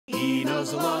He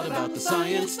knows a lot about the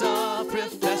science stuff.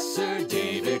 Professor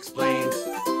Dave explains.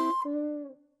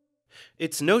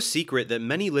 It's no secret that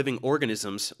many living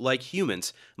organisms, like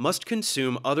humans, must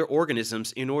consume other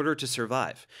organisms in order to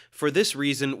survive. For this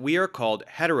reason, we are called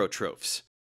heterotrophs.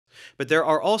 But there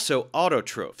are also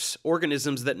autotrophs,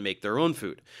 organisms that make their own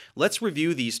food. Let's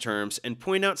review these terms and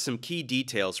point out some key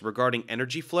details regarding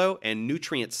energy flow and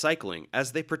nutrient cycling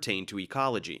as they pertain to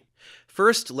ecology.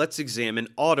 First, let's examine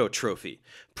autotrophy.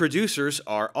 Producers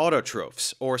are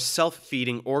autotrophs, or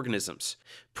self-feeding organisms.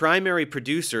 Primary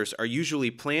producers are usually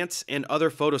plants and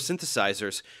other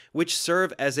photosynthesizers, which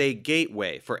serve as a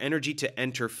gateway for energy to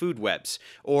enter food webs,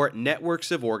 or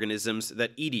networks of organisms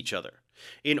that eat each other.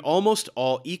 In almost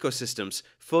all ecosystems,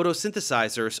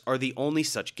 photosynthesizers are the only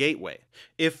such gateway.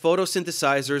 If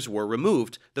photosynthesizers were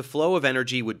removed, the flow of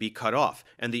energy would be cut off,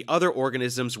 and the other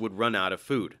organisms would run out of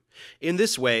food. In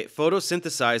this way,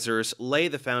 photosynthesizers lay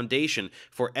the foundation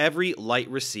for every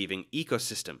light-receiving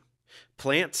ecosystem.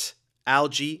 Plants,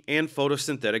 algae, and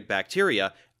photosynthetic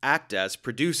bacteria act as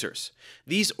producers.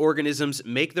 These organisms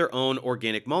make their own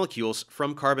organic molecules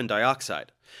from carbon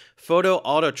dioxide.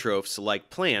 Photoautotrophs, like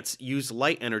plants, use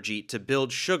light energy to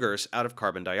build sugars out of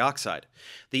carbon dioxide.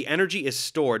 The energy is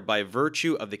stored by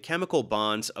virtue of the chemical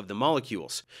bonds of the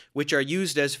molecules, which are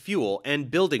used as fuel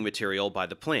and building material by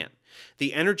the plant.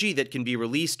 The energy that can be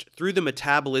released through the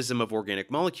metabolism of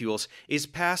organic molecules is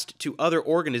passed to other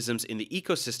organisms in the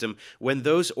ecosystem when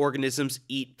those organisms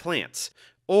eat plants,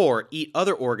 or eat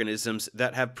other organisms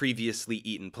that have previously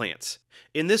eaten plants.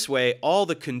 In this way, all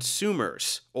the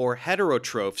consumers, or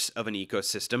heterotrophs of an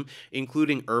ecosystem,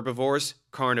 including herbivores,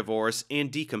 carnivores,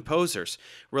 and decomposers,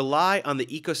 rely on the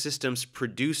ecosystem's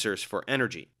producers for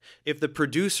energy. If the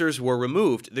producers were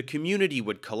removed, the community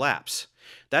would collapse.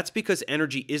 That's because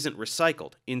energy isn't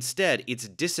recycled. Instead, it's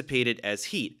dissipated as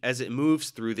heat as it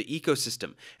moves through the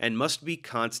ecosystem and must be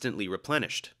constantly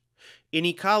replenished. In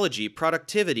ecology,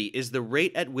 productivity is the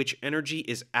rate at which energy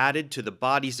is added to the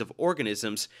bodies of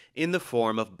organisms in the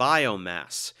form of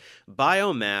biomass.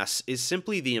 Biomass is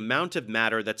simply the amount of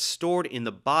matter that's stored in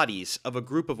the bodies of a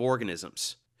group of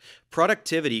organisms.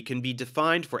 Productivity can be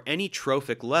defined for any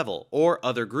trophic level or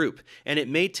other group, and it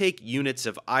may take units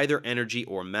of either energy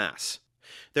or mass.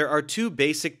 There are two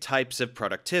basic types of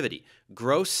productivity: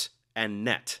 gross and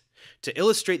net. To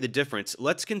illustrate the difference,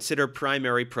 let's consider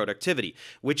primary productivity,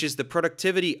 which is the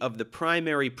productivity of the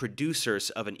primary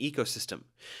producers of an ecosystem.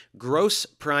 Gross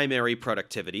primary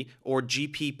productivity, or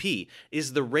GPP,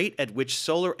 is the rate at which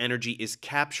solar energy is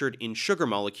captured in sugar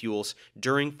molecules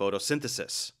during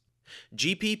photosynthesis.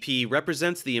 GPP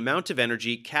represents the amount of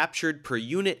energy captured per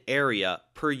unit area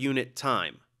per unit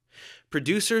time.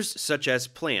 Producers, such as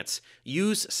plants,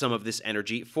 use some of this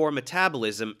energy for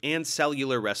metabolism and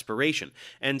cellular respiration,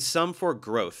 and some for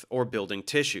growth or building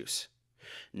tissues.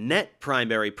 Net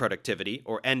primary productivity,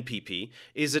 or NPP,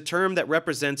 is a term that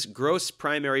represents gross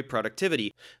primary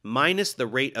productivity minus the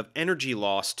rate of energy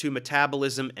loss to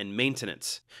metabolism and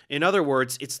maintenance. In other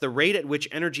words, it's the rate at which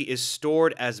energy is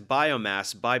stored as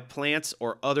biomass by plants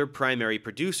or other primary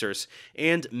producers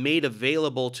and made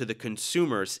available to the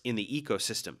consumers in the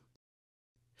ecosystem.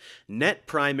 Net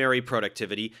primary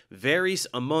productivity varies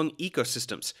among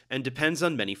ecosystems and depends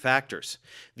on many factors.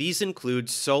 These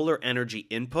include solar energy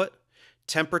input,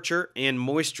 temperature and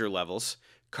moisture levels,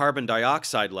 carbon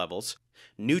dioxide levels,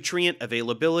 nutrient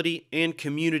availability, and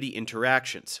community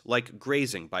interactions, like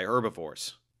grazing by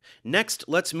herbivores. Next,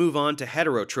 let's move on to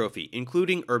heterotrophy,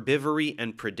 including herbivory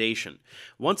and predation.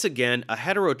 Once again, a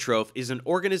heterotroph is an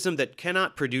organism that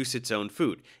cannot produce its own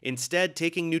food, instead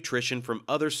taking nutrition from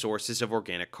other sources of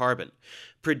organic carbon.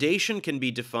 Predation can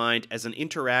be defined as an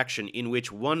interaction in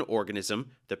which one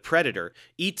organism, the predator,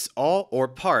 eats all or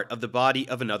part of the body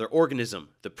of another organism,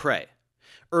 the prey.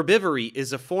 Herbivory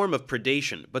is a form of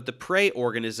predation, but the prey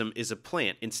organism is a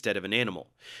plant instead of an animal.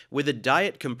 With a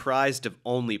diet comprised of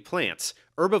only plants,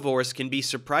 herbivores can be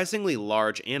surprisingly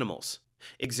large animals.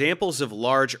 Examples of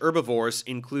large herbivores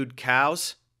include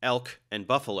cows, elk, and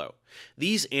buffalo.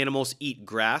 These animals eat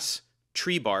grass,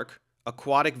 tree bark,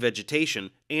 aquatic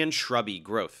vegetation, and shrubby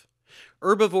growth.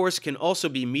 Herbivores can also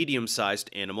be medium-sized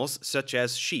animals such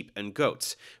as sheep and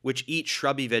goats, which eat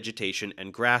shrubby vegetation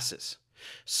and grasses.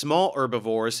 Small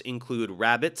herbivores include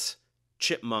rabbits,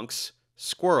 chipmunks,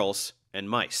 squirrels, and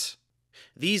mice.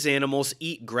 These animals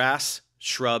eat grass,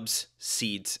 shrubs,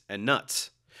 seeds, and nuts.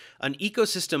 An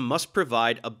ecosystem must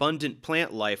provide abundant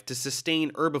plant life to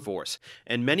sustain herbivores,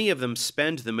 and many of them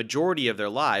spend the majority of their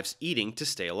lives eating to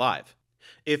stay alive.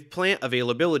 If plant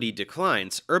availability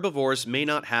declines, herbivores may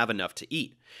not have enough to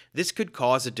eat. This could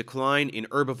cause a decline in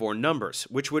herbivore numbers,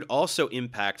 which would also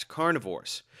impact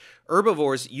carnivores.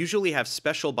 Herbivores usually have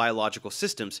special biological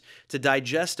systems to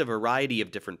digest a variety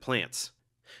of different plants.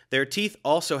 Their teeth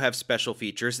also have special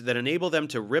features that enable them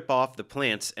to rip off the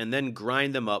plants and then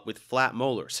grind them up with flat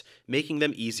molars, making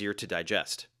them easier to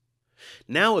digest.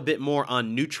 Now a bit more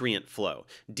on nutrient flow.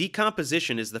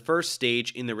 Decomposition is the first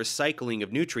stage in the recycling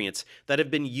of nutrients that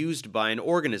have been used by an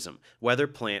organism, whether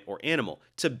plant or animal,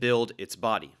 to build its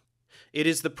body. It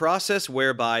is the process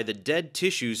whereby the dead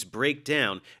tissues break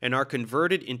down and are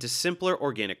converted into simpler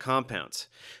organic compounds.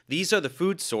 These are the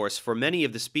food source for many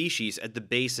of the species at the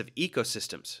base of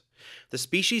ecosystems. The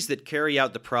species that carry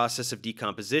out the process of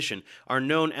decomposition are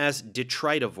known as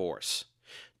detritivores.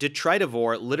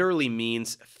 Detritivore literally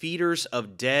means feeders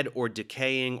of dead or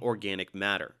decaying organic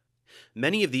matter.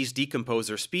 Many of these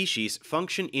decomposer species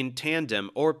function in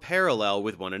tandem or parallel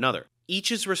with one another. Each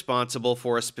is responsible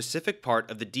for a specific part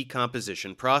of the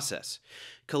decomposition process.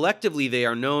 Collectively, they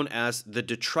are known as the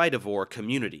detritivore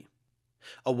community.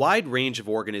 A wide range of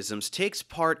organisms takes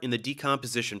part in the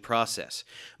decomposition process.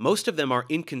 Most of them are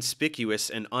inconspicuous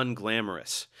and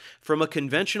unglamorous. From a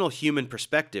conventional human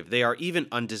perspective, they are even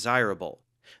undesirable.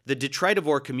 The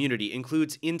detritivore community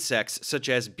includes insects such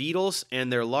as beetles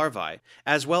and their larvae,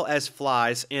 as well as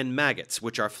flies and maggots,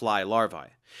 which are fly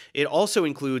larvae. It also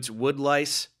includes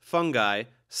woodlice, fungi,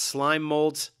 slime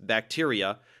molds,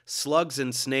 bacteria, slugs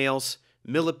and snails,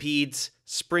 millipedes,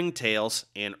 springtails,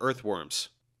 and earthworms.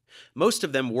 Most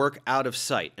of them work out of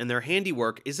sight, and their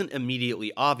handiwork isn't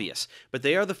immediately obvious, but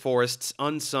they are the forest's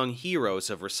unsung heroes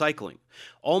of recycling.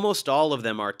 Almost all of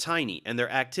them are tiny, and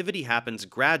their activity happens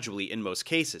gradually in most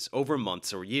cases, over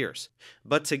months or years.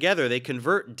 But together they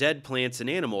convert dead plants and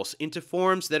animals into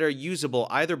forms that are usable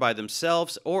either by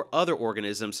themselves or other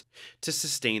organisms to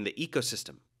sustain the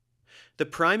ecosystem. The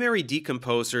primary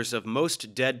decomposers of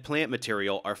most dead plant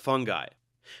material are fungi.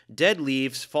 Dead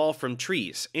leaves fall from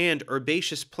trees, and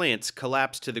herbaceous plants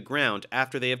collapse to the ground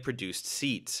after they have produced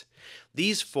seeds.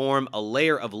 These form a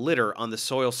layer of litter on the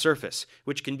soil surface,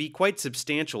 which can be quite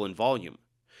substantial in volume.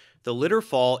 The litter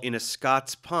fall in a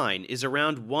Scots pine is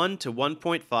around 1 to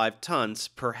 1.5 tons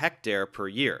per hectare per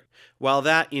year, while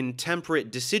that in temperate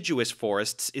deciduous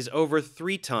forests is over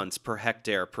 3 tons per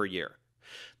hectare per year.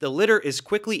 The litter is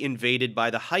quickly invaded by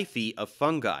the hyphae of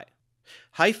fungi.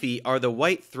 Hyphae are the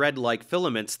white thread-like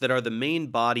filaments that are the main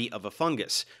body of a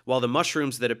fungus, while the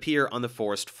mushrooms that appear on the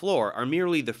forest floor are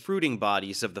merely the fruiting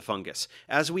bodies of the fungus,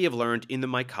 as we have learned in the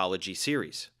mycology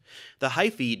series. The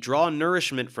hyphae draw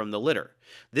nourishment from the litter.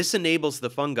 This enables the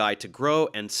fungi to grow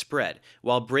and spread,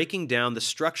 while breaking down the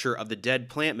structure of the dead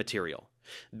plant material.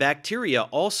 Bacteria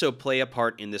also play a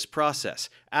part in this process,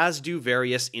 as do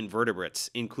various invertebrates,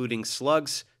 including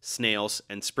slugs, snails,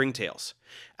 and springtails.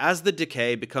 As the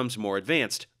decay becomes more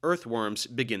advanced, earthworms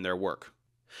begin their work.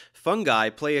 Fungi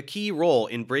play a key role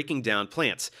in breaking down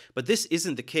plants, but this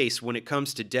isn't the case when it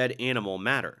comes to dead animal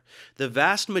matter. The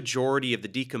vast majority of the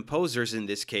decomposers in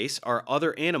this case are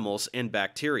other animals and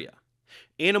bacteria.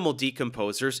 Animal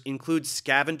decomposers include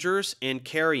scavengers and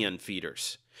carrion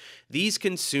feeders. These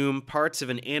consume parts of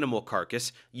an animal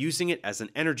carcass, using it as an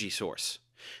energy source.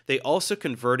 They also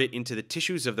convert it into the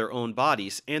tissues of their own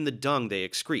bodies and the dung they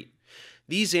excrete.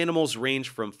 These animals range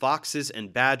from foxes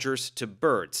and badgers to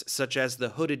birds, such as the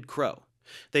hooded crow.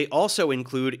 They also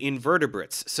include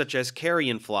invertebrates, such as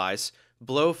carrion flies,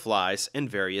 blowflies, and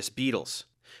various beetles.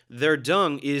 Their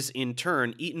dung is, in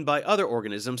turn, eaten by other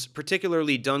organisms,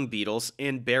 particularly dung beetles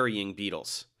and burying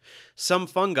beetles. Some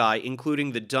fungi,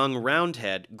 including the dung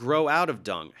roundhead, grow out of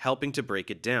dung, helping to break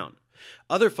it down.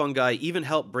 Other fungi even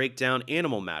help break down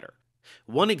animal matter.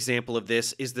 One example of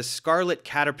this is the scarlet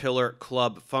caterpillar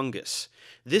club fungus.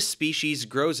 This species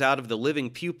grows out of the living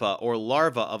pupa or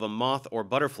larva of a moth or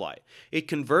butterfly. It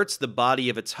converts the body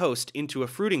of its host into a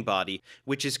fruiting body,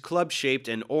 which is club-shaped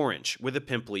and orange, with a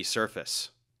pimply surface.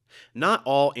 Not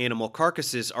all animal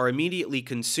carcasses are immediately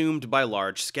consumed by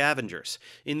large scavengers.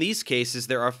 In these cases,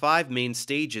 there are 5 main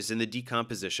stages in the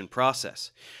decomposition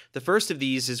process. The first of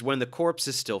these is when the corpse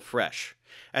is still fresh.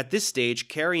 At this stage,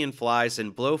 carrion flies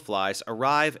and blowflies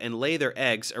arrive and lay their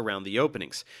eggs around the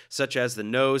openings, such as the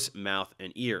nose, mouth,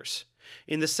 and ears.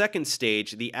 In the second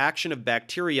stage, the action of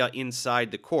bacteria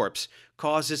inside the corpse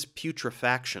causes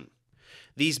putrefaction.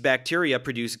 These bacteria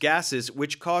produce gases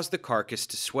which cause the carcass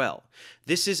to swell.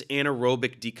 This is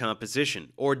anaerobic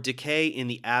decomposition, or decay in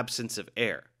the absence of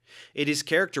air. It is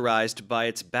characterized by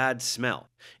its bad smell,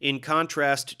 in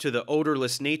contrast to the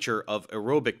odorless nature of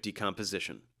aerobic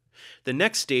decomposition. The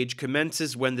next stage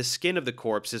commences when the skin of the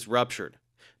corpse is ruptured.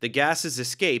 The gases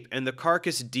escape and the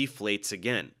carcass deflates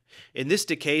again. In this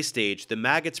decay stage, the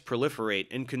maggots proliferate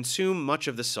and consume much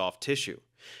of the soft tissue.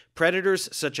 Predators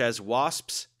such as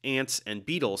wasps, ants, and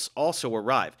beetles also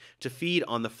arrive to feed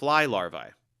on the fly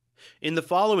larvae. In the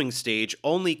following stage,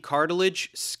 only cartilage,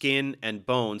 skin, and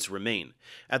bones remain.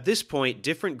 At this point,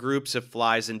 different groups of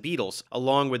flies and beetles,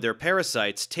 along with their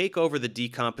parasites, take over the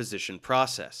decomposition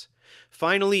process.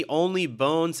 Finally, only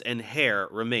bones and hair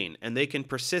remain, and they can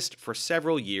persist for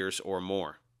several years or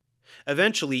more.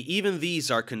 Eventually, even these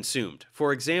are consumed.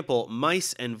 For example,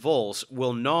 mice and voles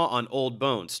will gnaw on old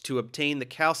bones to obtain the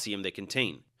calcium they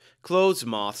contain. Clothes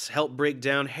moths help break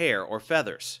down hair or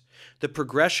feathers. The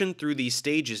progression through these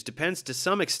stages depends to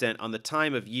some extent on the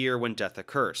time of year when death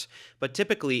occurs, but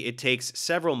typically it takes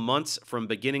several months from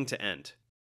beginning to end.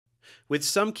 With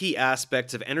some key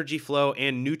aspects of energy flow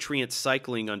and nutrient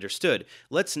cycling understood,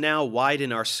 let's now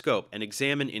widen our scope and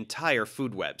examine entire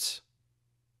food webs.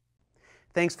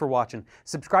 Thanks for watching.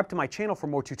 Subscribe to my channel for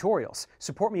more tutorials.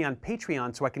 Support me on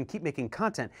Patreon so I can keep making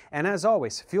content. And as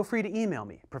always, feel free to email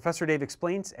me,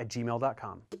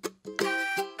 ProfessorDaveExplains@gmail.com.